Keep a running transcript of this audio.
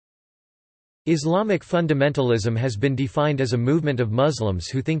Islamic fundamentalism has been defined as a movement of Muslims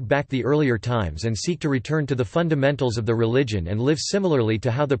who think back the earlier times and seek to return to the fundamentals of the religion and live similarly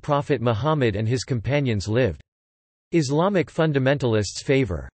to how the Prophet Muhammad and his companions lived. Islamic fundamentalists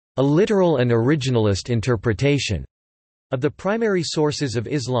favor a literal and originalist interpretation of the primary sources of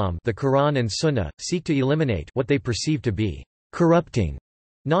Islam, the Quran and Sunnah, seek to eliminate what they perceive to be corrupting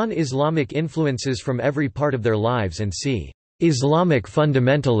non-Islamic influences from every part of their lives and see Islamic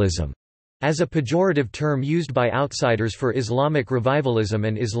fundamentalism as a pejorative term used by outsiders for Islamic revivalism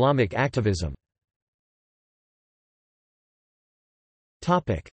and Islamic activism.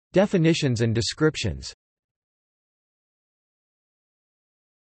 Topic: Definitions and descriptions.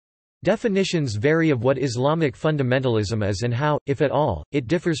 Definitions vary of what Islamic fundamentalism is and how, if at all, it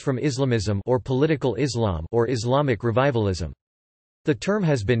differs from Islamism or political Islam or Islamic revivalism. The term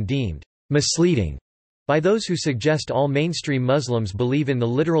has been deemed misleading by those who suggest all mainstream Muslims believe in the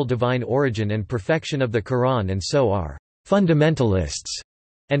literal divine origin and perfection of the Quran and so are fundamentalists,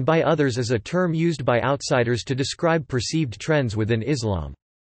 and by others as a term used by outsiders to describe perceived trends within Islam.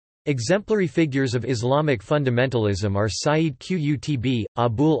 Exemplary figures of Islamic fundamentalism are Sayyid Qutb,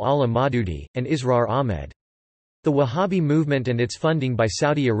 Abul Ala Maududi, and Israr Ahmed. The Wahhabi movement and its funding by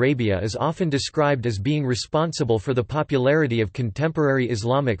Saudi Arabia is often described as being responsible for the popularity of contemporary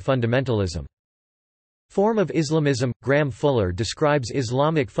Islamic fundamentalism. Form of Islamism. Graham Fuller describes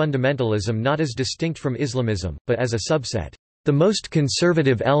Islamic fundamentalism not as distinct from Islamism, but as a subset, the most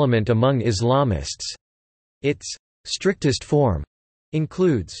conservative element among Islamists. Its strictest form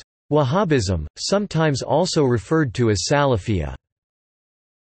includes Wahhabism, sometimes also referred to as Salafiyya.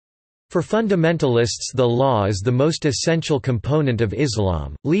 For fundamentalists, the law is the most essential component of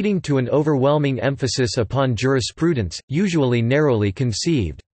Islam, leading to an overwhelming emphasis upon jurisprudence, usually narrowly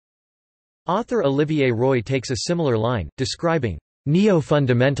conceived. Author Olivier Roy takes a similar line, describing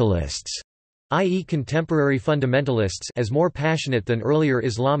neo-fundamentalists, i.e. contemporary fundamentalists, as more passionate than earlier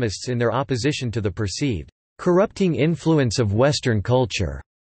Islamists in their opposition to the perceived corrupting influence of Western culture,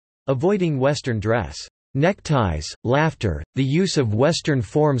 avoiding Western dress, neckties, laughter, the use of Western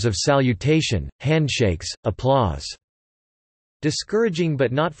forms of salutation, handshakes, applause, discouraging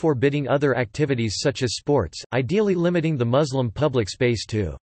but not forbidding other activities such as sports, ideally limiting the Muslim public space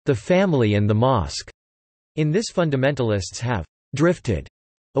to the family and the mosque. In this, fundamentalists have drifted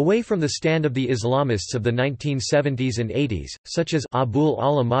away from the stand of the Islamists of the 1970s and 80s, such as Abul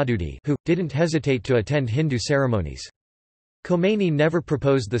Ala Maududi, who didn't hesitate to attend Hindu ceremonies. Khomeini never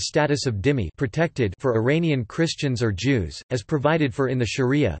proposed the status of dhimmi protected for Iranian Christians or Jews, as provided for in the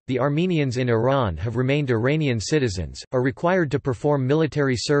Sharia. The Armenians in Iran have remained Iranian citizens, are required to perform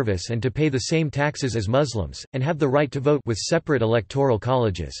military service and to pay the same taxes as Muslims, and have the right to vote with separate electoral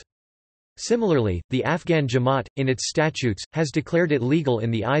colleges. Similarly, the Afghan Jamaat, in its statutes, has declared it legal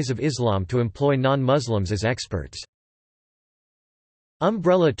in the eyes of Islam to employ non-Muslims as experts.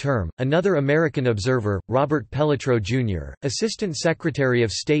 Umbrella term. Another American observer, Robert Pelletreau Jr., Assistant Secretary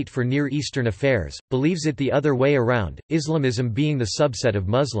of State for Near Eastern Affairs, believes it the other way around, Islamism being the subset of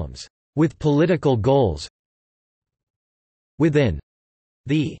Muslims with political goals within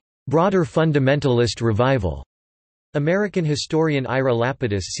the broader fundamentalist revival. American historian Ira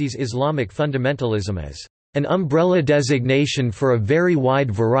Lapidus sees Islamic fundamentalism as an umbrella designation for a very wide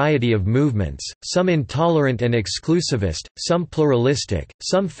variety of movements, some intolerant and exclusivist, some pluralistic,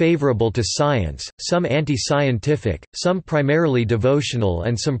 some favorable to science, some anti-scientific, some primarily devotional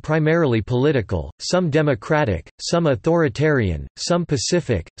and some primarily political, some democratic, some authoritarian, some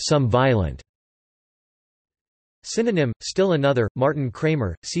pacific, some violent. Synonym. Still another, Martin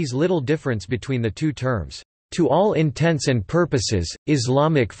Kramer, sees little difference between the two terms. To all intents and purposes,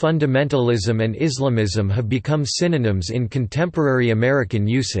 Islamic fundamentalism and Islamism have become synonyms in contemporary American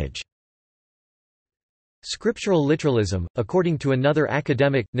usage. Scriptural literalism. According to another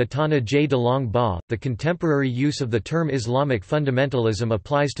academic, Natana J. DeLong Ba, the contemporary use of the term Islamic fundamentalism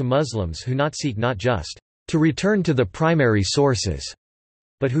applies to Muslims who seek not just to return to the primary sources,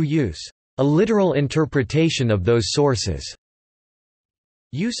 but who use a literal interpretation of those sources.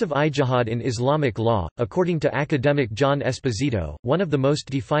 Use of ijtihad in Islamic law. According to academic John Esposito, one of the most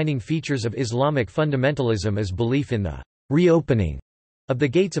defining features of Islamic fundamentalism is belief in the reopening of the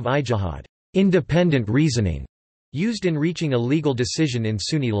gates of ijtihad, independent reasoning, used in reaching a legal decision in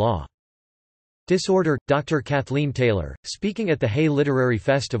Sunni law. Disorder. Dr. Kathleen Taylor, speaking at the Hay Literary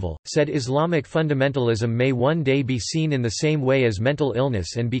Festival, said Islamic fundamentalism may one day be seen in the same way as mental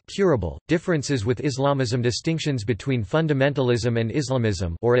illness and be curable. Differences with Islamism. Distinctions between fundamentalism and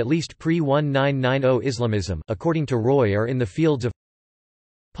Islamism, or at least pre-1990 Islamism, according to Roy, are in the fields of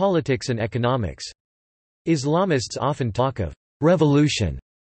politics and economics. Islamists often talk of revolution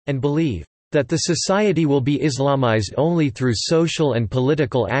and believe that the society will be Islamized only through social and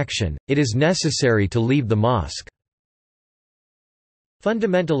political action, it is necessary to leave the mosque.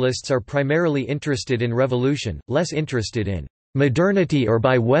 Fundamentalists are primarily interested in revolution, less interested in modernity or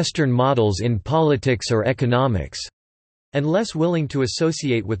by Western models in politics or economics, and less willing to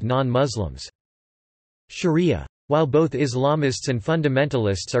associate with non-Muslims. Sharia. While both Islamists and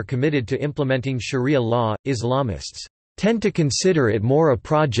fundamentalists are committed to implementing Sharia law, Islamists tend to consider it more a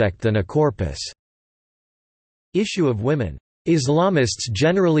project than a corpus. Issue of women. Islamists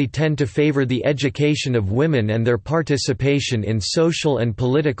generally tend to favor the education of women and their participation in social and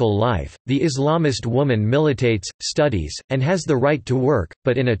political life. The Islamist woman militates, studies, and has the right to work,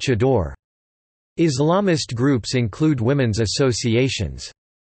 but in a chador. Islamist groups include women's associations.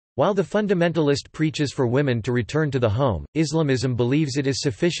 While the fundamentalist preaches for women to return to the home, Islamism believes it is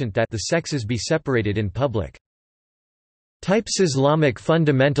sufficient that the sexes be separated in public. Types. Islamic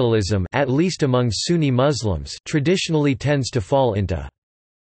fundamentalism, at least among Sunni Muslims, traditionally tends to fall into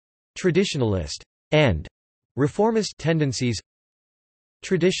traditionalist and reformist tendencies.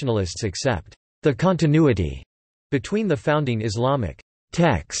 Traditionalists accept the continuity between the founding Islamic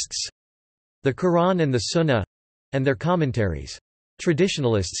texts, the Quran and the Sunnah, and their commentaries.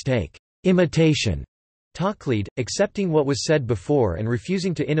 Traditionalists take imitation, taqlid, accepting what was said before and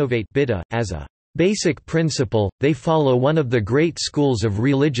refusing to innovate bid'ah, as a basic principle. They follow one of the great schools of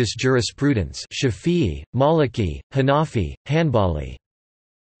religious jurisprudence, Shafi'i, Maliki, Hanafi, Hanbali.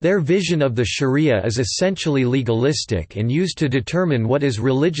 Their vision of the Sharia is essentially legalistic and used to determine what is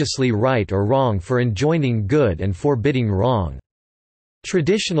religiously right or wrong for enjoining good and forbidding wrong.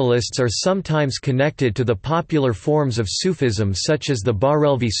 Traditionalists are sometimes connected to the popular forms of Sufism such as the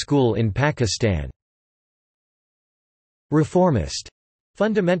Barelvi school in Pakistan. Reformist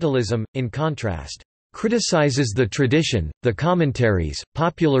fundamentalism, in contrast, criticizes the tradition, the commentaries,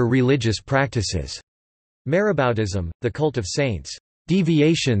 popular religious practices, maraboutism, the cult of saints,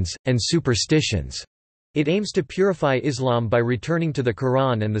 deviations, and superstitions. It aims to purify Islam by returning to the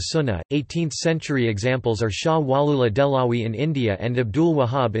Quran and the Sunnah. 18th-century examples are Shah Waliullah Dehlawi in India and Abdul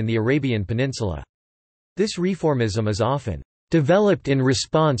Wahhab in the Arabian Peninsula. This reformism is often developed in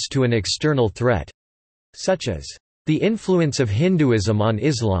response to an external threat, such as the influence of Hinduism on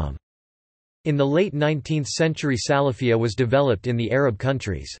Islam. In the late 19th century, Salafiyya was developed in the Arab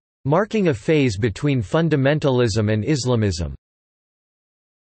countries, marking a phase between fundamentalism and Islamism.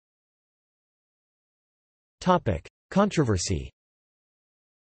 Controversy.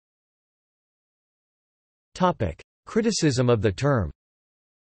 Criticism of the term.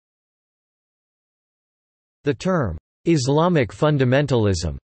 The term, Islamic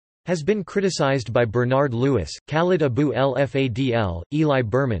fundamentalism, has been criticized by Bernard Lewis, Khalid Abu el-Fadl, Eli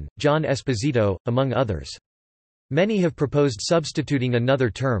Berman, John Esposito, among others. Many have proposed substituting another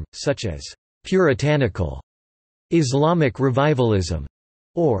term, such as puritanical Islamic revivalism,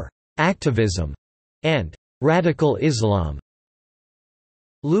 or activism, and radical Islam.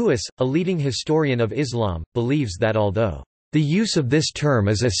 Lewis, a leading historian of Islam, believes that although the use of this term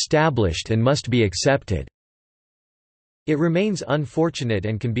is established and must be accepted, it remains unfortunate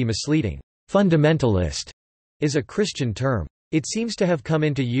and can be misleading. Fundamentalist is a Christian term. It seems to have come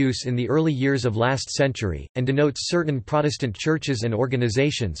into use in the early years of last century, and denotes certain Protestant churches and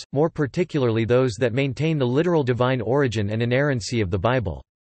organizations, more particularly those that maintain the literal divine origin and inerrancy of the Bible.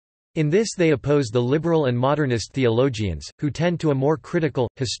 In this they oppose the liberal and modernist theologians, who tend to a more critical,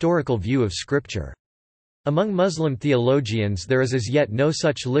 historical view of Scripture. Among Muslim theologians there is as yet no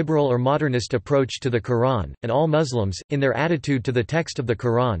such liberal or modernist approach to the Quran, and all Muslims, in their attitude to the text of the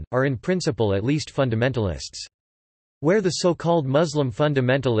Quran, are in principle at least fundamentalists. Where the so-called Muslim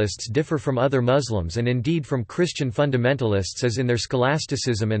fundamentalists differ from other Muslims and indeed from Christian fundamentalists is in their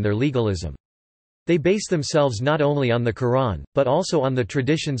scholasticism and their legalism. They base themselves not only on the Quran, but also on the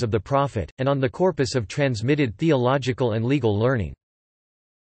traditions of the Prophet, and on the corpus of transmitted theological and legal learning.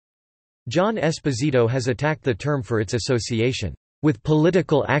 John Esposito has attacked the term for its association with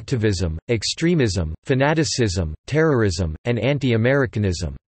political activism, extremism, fanaticism, terrorism, and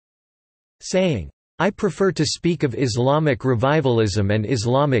anti-Americanism, saying, "I prefer to speak of Islamic revivalism and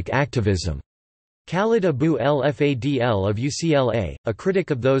Islamic activism." Khalid Abu el-Fadl of UCLA, a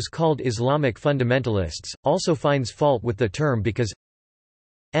critic of those called Islamic fundamentalists, also finds fault with the term because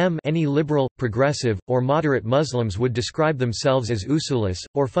any liberal, progressive, or moderate Muslims would describe themselves as usulis,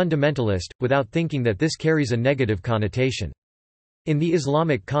 or fundamentalist, without thinking that this carries a negative connotation. In the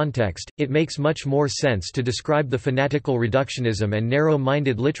Islamic context, it makes much more sense to describe the fanatical reductionism and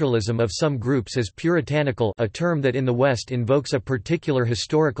narrow-minded literalism of some groups as puritanical, a term that in the West invokes a particular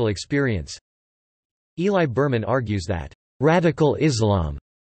historical experience. Eli Berman argues that radical Islam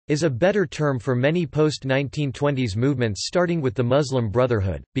is a better term for many post-1920s movements starting with the Muslim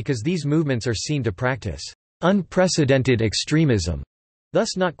Brotherhood, because these movements are seen to practice unprecedented extremism,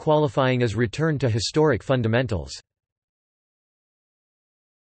 thus not qualifying as return to historic fundamentals.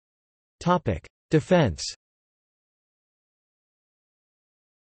 Defense.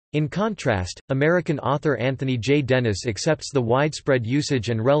 In contrast, American author Anthony J. Dennis accepts the widespread usage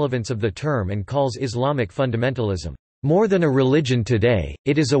and relevance of the term and calls Islamic fundamentalism, "more than a religion today,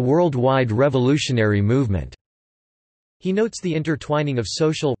 it is a worldwide revolutionary movement." He notes the intertwining of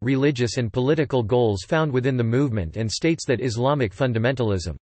social, religious and political goals found within the movement and states that Islamic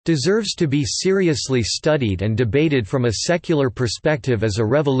fundamentalism deserves to be seriously studied and debated from a secular perspective as a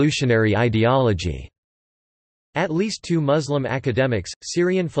revolutionary ideology. At least two Muslim academics,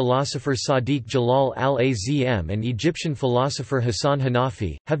 Syrian philosopher Sadiq Jalal al-Azm and Egyptian philosopher Hassan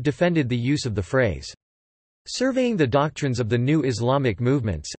Hanafi, have defended the use of the phrase. Surveying the doctrines of the new Islamic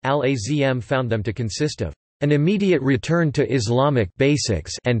movements, al-Azm found them to consist of an immediate return to Islamic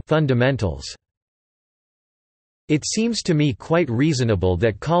basics and fundamentals. It seems to me quite reasonable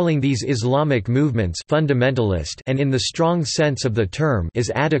that calling these Islamic movements fundamentalist and in the strong sense of the term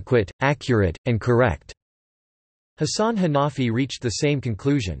is adequate, accurate, and correct. Hassan Hanafi reached the same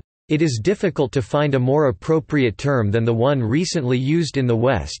conclusion. It is difficult to find a more appropriate term than the one recently used in the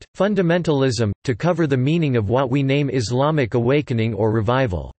West, fundamentalism, to cover the meaning of what we name Islamic awakening or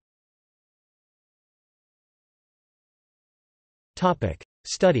revival.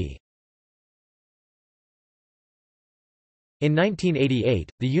 Study. In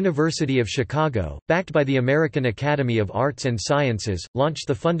 1988, the University of Chicago, backed by the American Academy of Arts and Sciences, launched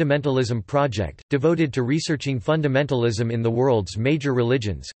the Fundamentalism Project, devoted to researching fundamentalism in the world's major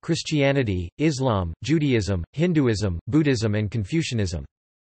religions, Christianity, Islam, Judaism, Hinduism, Buddhism and Confucianism.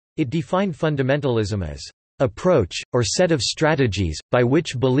 It defined fundamentalism as approach, or set of strategies, by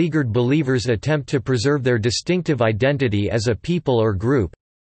which beleaguered believers attempt to preserve their distinctive identity as a people or group,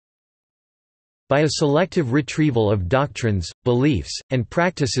 by a selective retrieval of doctrines, beliefs, and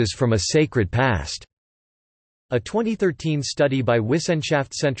practices from a sacred past. A 2013 study by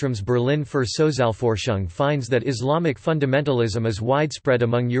Wissenschaftszentrums Berlin für Sozialforschung finds that Islamic fundamentalism is widespread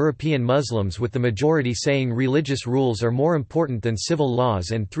among European Muslims, with the majority saying religious rules are more important than civil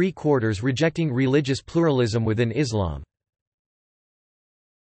laws and 3/4 rejecting religious pluralism within Islam.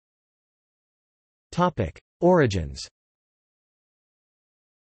 Origins.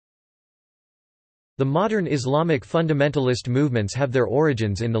 The modern Islamic fundamentalist movements have their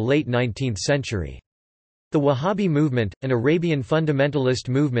origins in the late 19th century. The Wahhabi movement, an Arabian fundamentalist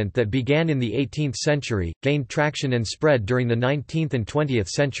movement that began in the 18th century, gained traction and spread during the 19th and 20th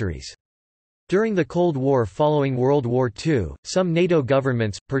centuries. During the Cold War following World War II, some NATO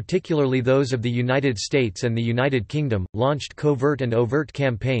governments, particularly those of the United States and the United Kingdom, launched covert and overt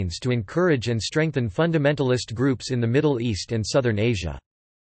campaigns to encourage and strengthen fundamentalist groups in the Middle East and Southern Asia.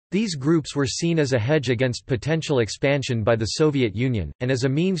 These groups were seen as a hedge against potential expansion by the Soviet Union, and as a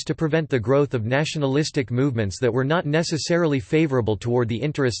means to prevent the growth of nationalistic movements that were not necessarily favorable toward the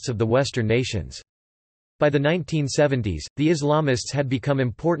interests of the Western nations. By the 1970s, the Islamists had become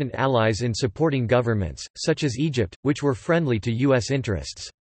important allies in supporting governments, such as Egypt, which were friendly to U.S. interests.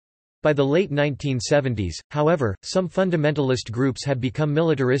 By the late 1970s, however, some fundamentalist groups had become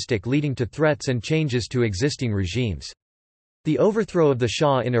militaristic, leading to threats and changes to existing regimes. The overthrow of the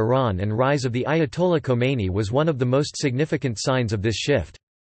Shah in Iran and rise of the Ayatollah Khomeini was one of the most significant signs of this shift.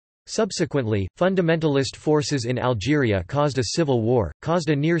 Subsequently, fundamentalist forces in Algeria caused a civil war,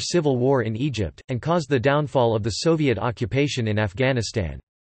 caused a near-civil war in Egypt, and caused the downfall of the Soviet occupation in Afghanistan.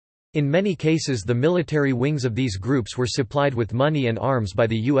 In many cases, the military wings of these groups were supplied with money and arms by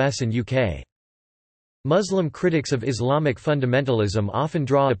the US and UK. Muslim critics of Islamic fundamentalism often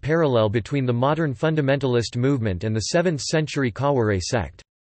draw a parallel between the modern fundamentalist movement and the 7th-century Khawarij sect.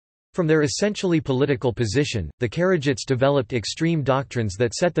 From their essentially political position, the Kharijites developed extreme doctrines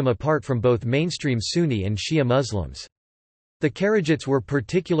that set them apart from both mainstream Sunni and Shia Muslims. The Kharijites were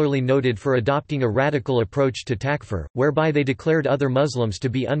particularly noted for adopting a radical approach to takfir, whereby they declared other Muslims to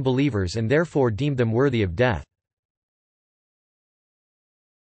be unbelievers and therefore deemed them worthy of death.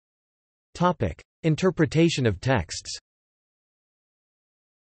 Interpretation of texts.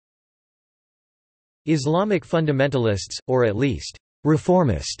 Islamic fundamentalists, or at least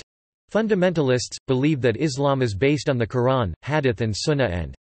reformist fundamentalists, believe that Islam is based on the Quran, Hadith and Sunnah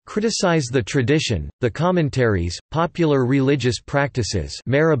and criticize the tradition, the commentaries, popular religious practices,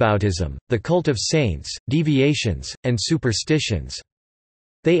 maraboutism, the cult of saints, deviations, and superstitions.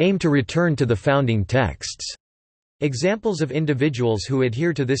 They aim to return to the founding texts. Examples of individuals who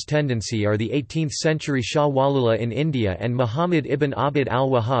adhere to this tendency are the 18th-century Shah Waliullah in India and Muhammad ibn Abd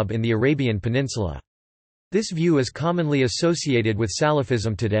al-Wahhab in the Arabian Peninsula. This view is commonly associated with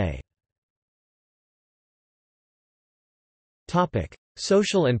Salafism today.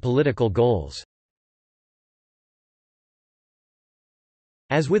 Social and political goals.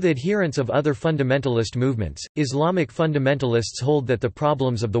 As with adherents of other fundamentalist movements, Islamic fundamentalists hold that the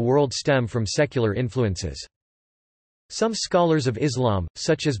problems of the world stem from secular influences. Some scholars of Islam,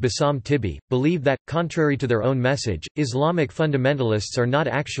 such as Bassam Tibi, believe that, contrary to their own message, Islamic fundamentalists are not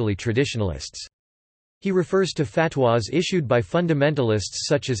actually traditionalists. He refers to fatwas issued by fundamentalists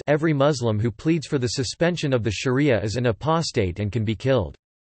such as every Muslim who pleads for the suspension of the Sharia is an apostate and can be killed.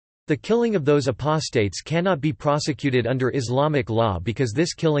 The killing of those apostates cannot be prosecuted under Islamic law because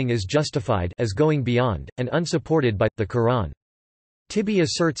this killing is justified as going beyond, and unsupported by, the Quran. Tibi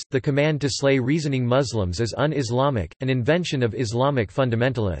asserts, the command to slay reasoning Muslims is un-Islamic, an invention of Islamic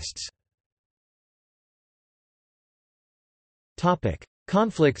fundamentalists.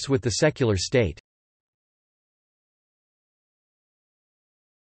 Conflicts with the secular state.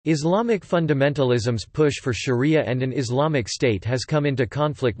 Islamic fundamentalism's push for Sharia and an Islamic state has come into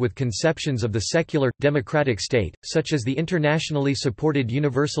conflict with conceptions of the secular, democratic state, such as the internationally supported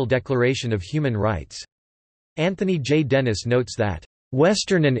Universal Declaration of Human Rights. Anthony J. Dennis notes that,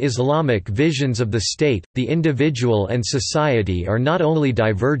 "...Western and Islamic visions of the state, the individual and society are not only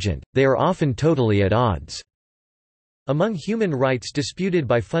divergent, they are often totally at odds." Among human rights disputed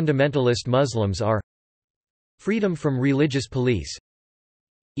by fundamentalist Muslims are freedom from religious police,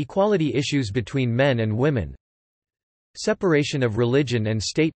 equality issues between men and women, separation of religion and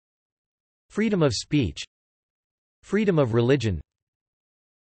state, freedom of speech, freedom of religion.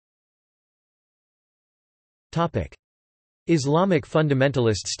 Islamic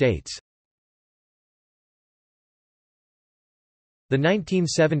fundamentalist states. The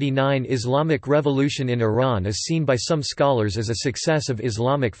 1979 Islamic Revolution in Iran is seen by some scholars as a success of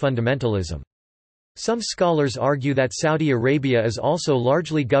Islamic fundamentalism. Some scholars argue that Saudi Arabia is also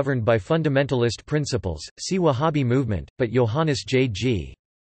largely governed by fundamentalist principles, see Wahhabi movement, but Johannes J.G.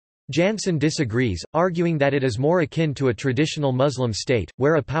 Jansen disagrees, arguing that it is more akin to a traditional Muslim state,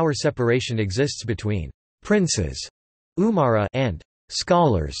 where a power separation exists between princes, umara, and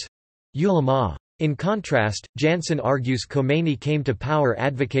scholars, ulama. In contrast, Jansen argues Khomeini came to power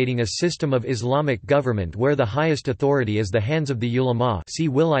advocating a system of Islamic government where the highest authority is the hands of the ulama, see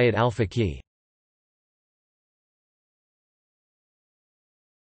Wilayat al-Faqih.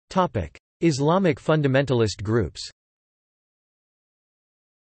 Islamic fundamentalist groups.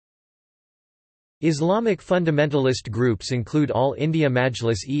 Islamic fundamentalist groups include All India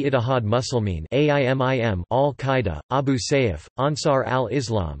Majlis-e-Ittihad Muslimin (AIMIM), Al-Qaeda, Abu Sayyaf, Ansar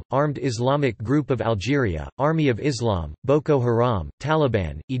al-Islam, Armed Islamic Group of Algeria, Army of Islam, Boko Haram,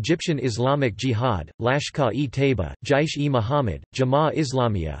 Taliban, Egyptian Islamic Jihad, Lashkar-e-Taiba, Jaish-e-Muhammad, Jama'ah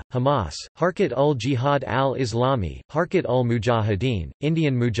Islamiyah, Hamas, Harkat ul-Jihad al-Islami, Harkat ul-Mujahideen,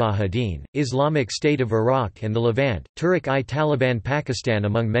 Indian Mujahideen, Islamic State of Iraq and the Levant, Tehrik-i-Taliban Pakistan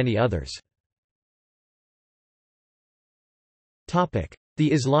among many others.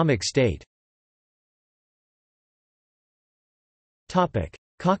 The Islamic State.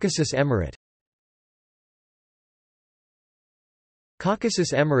 Caucasus Emirate.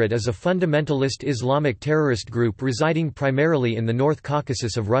 Caucasus Emirate is a fundamentalist Islamic terrorist group residing primarily in the North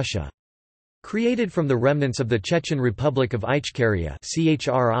Caucasus of Russia. Created from the remnants of the Chechen Republic of Ichkeria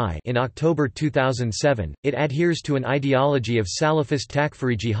in October 2007, it adheres to an ideology of Salafist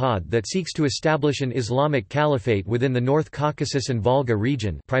Takfiri jihad that seeks to establish an Islamic caliphate within the North Caucasus and Volga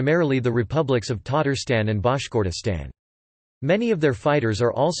region, primarily the republics of Tatarstan and Bashkortostan. Many of their fighters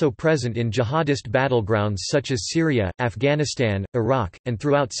are also present in jihadist battlegrounds such as Syria, Afghanistan, Iraq, and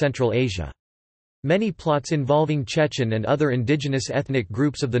throughout Central Asia. Many plots involving Chechen and other indigenous ethnic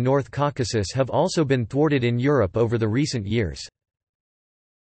groups of the North Caucasus have also been thwarted in Europe over the recent years.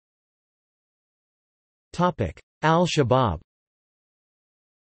 Al-Shabaab.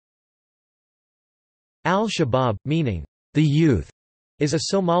 Al-Shabaab, meaning, the youth, is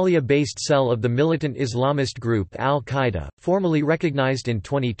a Somalia-based cell of the militant Islamist group Al-Qaeda, formally recognized in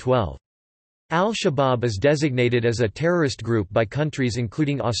 2012. Al-Shabaab is designated as a terrorist group by countries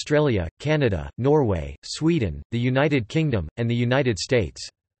including Australia, Canada, Norway, Sweden, the United Kingdom, and the United States.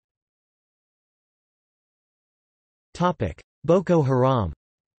 Boko Haram.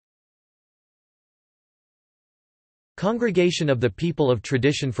 Congregation of the People of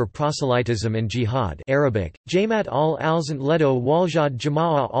Tradition for Proselytism and Jihad Arabic, Jamaat al-Alzant Ledo Waljad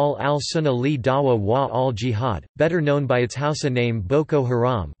Jama'ah al-Sunnah li Dawa wa al-Jihad, better known by its Hausa name Boko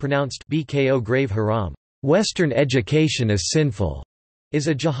Haram pronounced Bko Grave Haram. Western education is sinful, is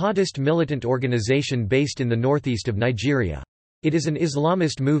a jihadist militant organization based in the northeast of Nigeria. It is an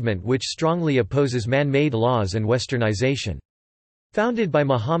Islamist movement which strongly opposes man-made laws and westernization. Founded by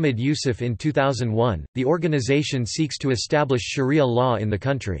Muhammad Yusuf in 2001, the organization seeks to establish Sharia law in the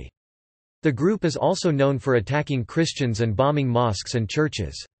country. The group is also known for attacking Christians and bombing mosques and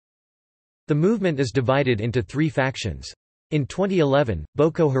churches. The movement is divided into three factions. In 2011,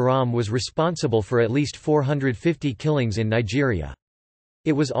 Boko Haram was responsible for at least 450 killings in Nigeria.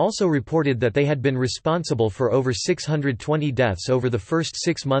 It was also reported that they had been responsible for over 620 deaths over the first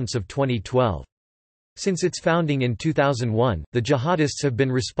 6 months of 2012. Since its founding in 2001, the jihadists have been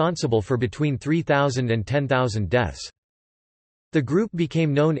responsible for between 3,000 and 10,000 deaths. The group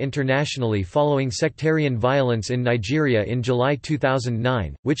became known internationally following sectarian violence in Nigeria in July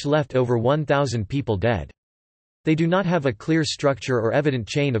 2009, which left over 1,000 people dead. They do not have a clear structure or evident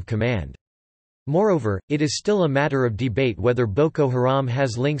chain of command. Moreover, it is still a matter of debate whether Boko Haram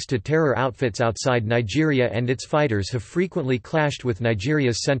has links to terror outfits outside Nigeria, and its fighters have frequently clashed with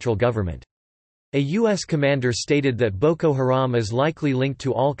Nigeria's central government. A U.S. commander stated that Boko Haram is likely linked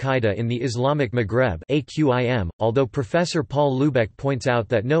to al-Qaeda in the Islamic Maghreb (AQIM), although Professor Paul Lubeck points out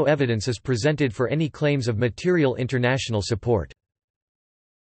that no evidence is presented for any claims of material international support.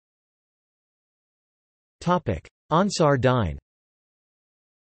 Ansar Dine.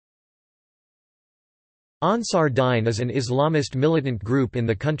 Ansar Dine is an Islamist militant group in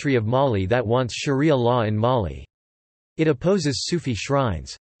the country of Mali that wants Sharia law in Mali. It opposes Sufi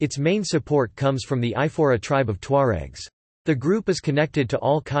shrines. Its main support comes from the Ifora tribe of Tuaregs. The group is connected to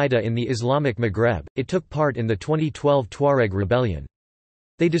al-Qaeda in the Islamic Maghreb. It took part in the 2012 Tuareg rebellion.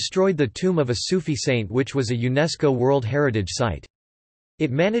 They destroyed the tomb of a Sufi saint which was a UNESCO World Heritage Site. It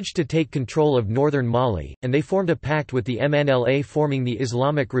managed to take control of northern Mali, and they formed a pact with the MNLA forming the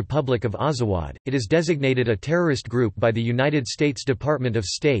Islamic Republic of Azawad. It is designated a terrorist group by the United States Department of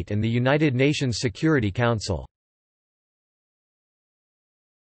State and the United Nations Security Council.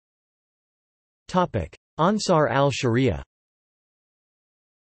 Ansar al-Sharia.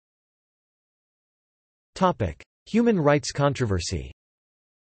 Human rights controversy.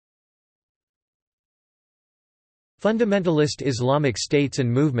 Fundamentalist Islamic states and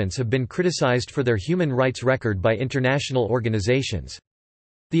movements have been criticized for their human rights record by international organizations.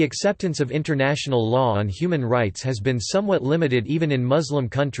 The acceptance of international law on human rights has been somewhat limited even in Muslim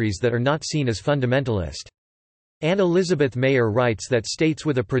countries that are not seen as fundamentalist. Anne Elizabeth Mayer writes that states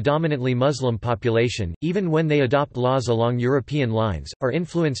with a predominantly Muslim population, even when they adopt laws along European lines, are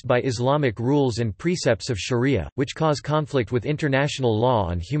influenced by Islamic rules and precepts of Sharia, which cause conflict with international law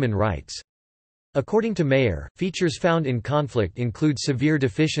on human rights. According to Mayer, features found in conflict include severe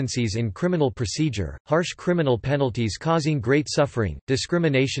deficiencies in criminal procedure, harsh criminal penalties causing great suffering,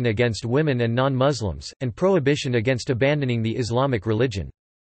 discrimination against women and non-Muslims, and prohibition against abandoning the Islamic religion.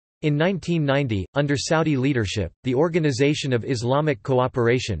 In 1990, under Saudi leadership, the Organization of Islamic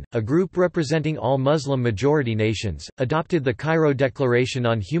Cooperation, a group representing all Muslim majority nations, adopted the Cairo Declaration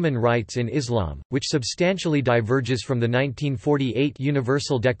on Human Rights in Islam, which substantially diverges from the 1948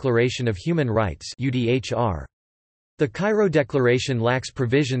 Universal Declaration of Human Rights (UDHR). The Cairo Declaration lacks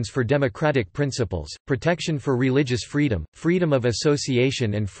provisions for democratic principles, protection for religious freedom, freedom of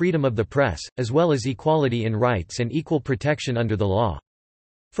association and freedom of the press, as well as equality in rights and equal protection under the law.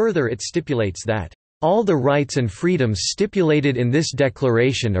 Further, it stipulates that, "...all the rights and freedoms stipulated in this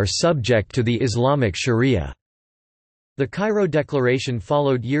declaration are subject to the Islamic Sharia." The Cairo Declaration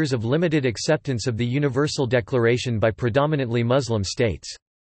followed years of limited acceptance of the Universal Declaration by predominantly Muslim states.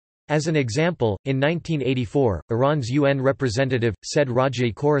 As an example, in 1984, Iran's UN representative, Said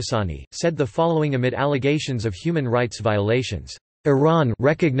Raji Khorasani, said the following amid allegations of human rights violations, "Iran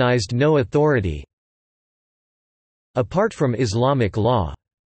recognized no authority apart from Islamic law.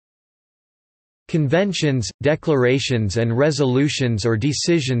 Conventions, declarations and resolutions or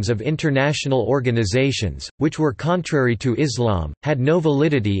decisions of international organizations, which were contrary to Islam, had no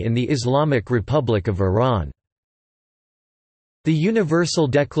validity in the Islamic Republic of Iran. The Universal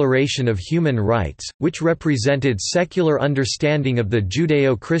Declaration of Human Rights, which represented secular understanding of the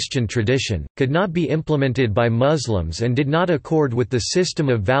Judeo-Christian tradition, could not be implemented by Muslims and did not accord with the system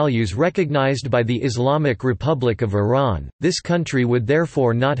of values recognized by the Islamic Republic of Iran. This country would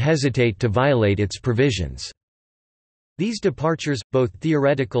therefore not hesitate to violate its provisions." These departures, both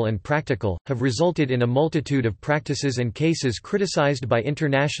theoretical and practical, have resulted in a multitude of practices and cases criticized by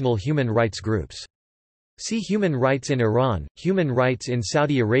international human rights groups. See Human rights in Iran, Human rights in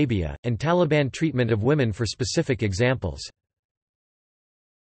Saudi Arabia, and Taliban treatment of women for specific examples.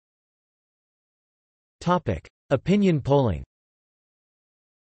 Opinion polling.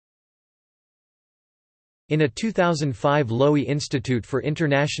 In a 2005 Lowy Institute for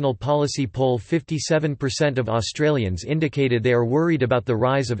International Policy poll, 57% of Australians indicated they are worried about the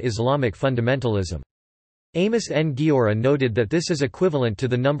rise of Islamic fundamentalism. Amos N. Giora noted that this is equivalent to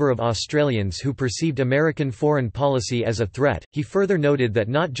the number of Australians who perceived American foreign policy as a threat. He further noted that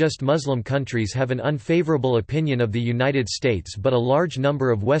not just Muslim countries have an unfavorable opinion of the United States but a large number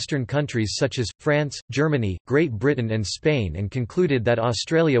of Western countries such as France, Germany, Great Britain and Spain, and concluded that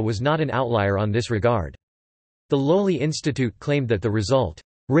Australia was not an outlier on this regard. The Lowy Institute claimed that the result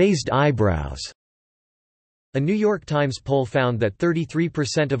raised eyebrows. A New York Times poll found that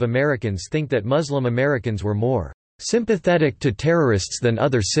 33% of Americans think that Muslim Americans were more sympathetic to terrorists than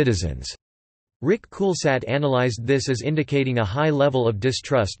other citizens. Rick Coolsat analyzed this as indicating a high level of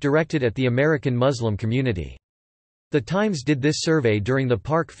distrust directed at the American Muslim community. The Times did this survey during the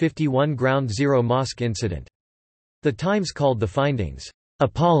Park 51 Ground Zero mosque incident. The Times called the findings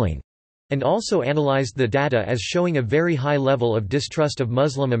appalling and also analyzed the data as showing a very high level of distrust of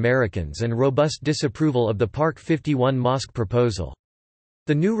Muslim Americans and robust disapproval of the Park 51 mosque proposal.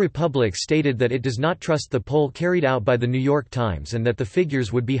 The New Republic stated that it does not trust the poll carried out by the New York Times and that the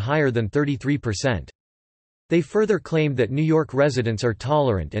figures would be higher than 33%. They further claimed that New York residents are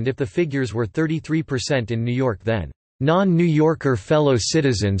tolerant, and if the figures were 33% in New York, then non-New Yorker fellow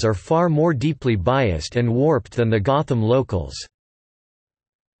citizens are far more deeply biased and warped than the Gotham locals.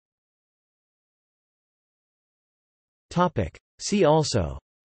 See also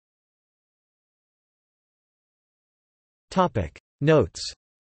Notes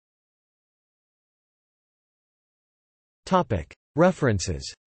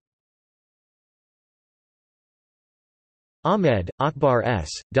References Ahmed, Akbar S.,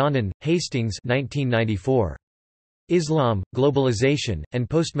 Donnan, Hastings 1994. Islam, Globalization, and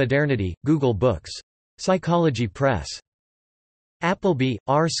Postmodernity, Google Books. Psychology Press. Appleby,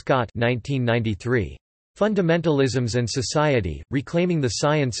 R. Scott 1993. Fundamentalisms and Society, Reclaiming the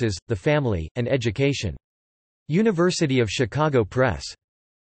Sciences, the Family, and Education. University of Chicago Press.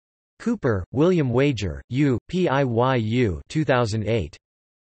 Cooper, William Wager, U. PIYU 2008.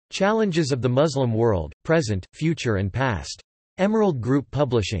 Challenges of the Muslim World, Present, Future and Past. Emerald Group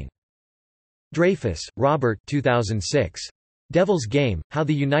Publishing. Dreyfus, Robert 2006. Devil's Game, How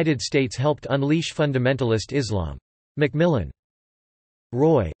the United States Helped Unleash Fundamentalist Islam. Macmillan.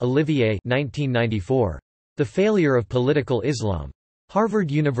 Roy, Olivier 1994. The Failure of Political Islam. Harvard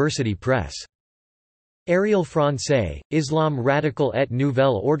University Press. Ariel Français, Islam Radical et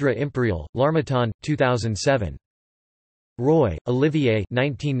Nouvelle Ordre Impérial, L'Harmattan, 2007. Roy, Olivier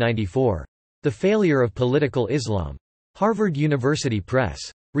 1994. The Failure of Political Islam. Harvard University Press.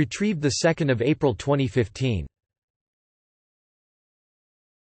 Retrieved 2 April 2015.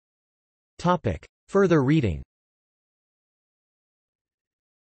 Further reading.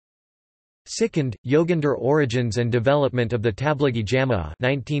 Sikand, Yoginder Origins and Development of the Tablighi Jama'ah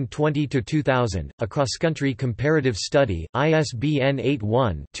 1920–2000, A Cross-Country Comparative Study, ISBN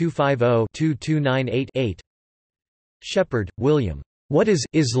 81-250-22988. Shepard, William. What is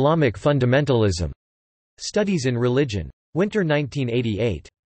Islamic Fundamentalism? Studies in Religion. Winter 1988.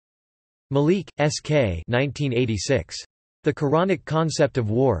 Malik, S.K. 1986. The Quranic Concept of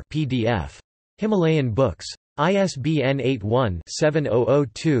War PDF. Himalayan Books. ISBN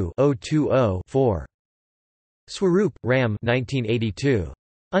 81-7002-020-4. Swaroop, Ram 1982.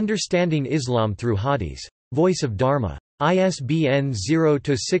 Understanding Islam Through Hadiths. Voice of Dharma. ISBN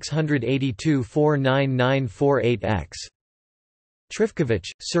 0-682-49948-X. Trifkovich,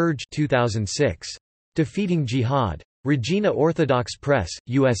 Serge 2006. Defeating Jihad. Regina Orthodox Press,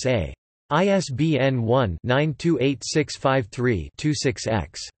 USA. ISBN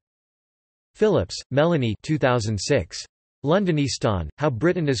 1-928653-26-X. Phillips, Melanie 2006. Londonistan, How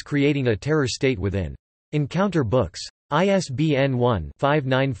Britain is Creating a Terror State Within. Encounter Books. ISBN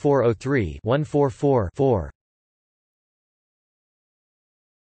 1-59403-144-4.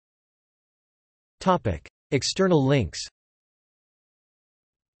 External links.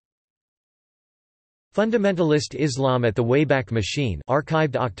 Fundamentalist Islam at the Wayback Machine,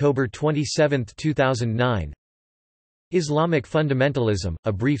 archived October 27, 2009. Islamic Fundamentalism,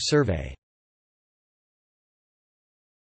 A Brief Survey.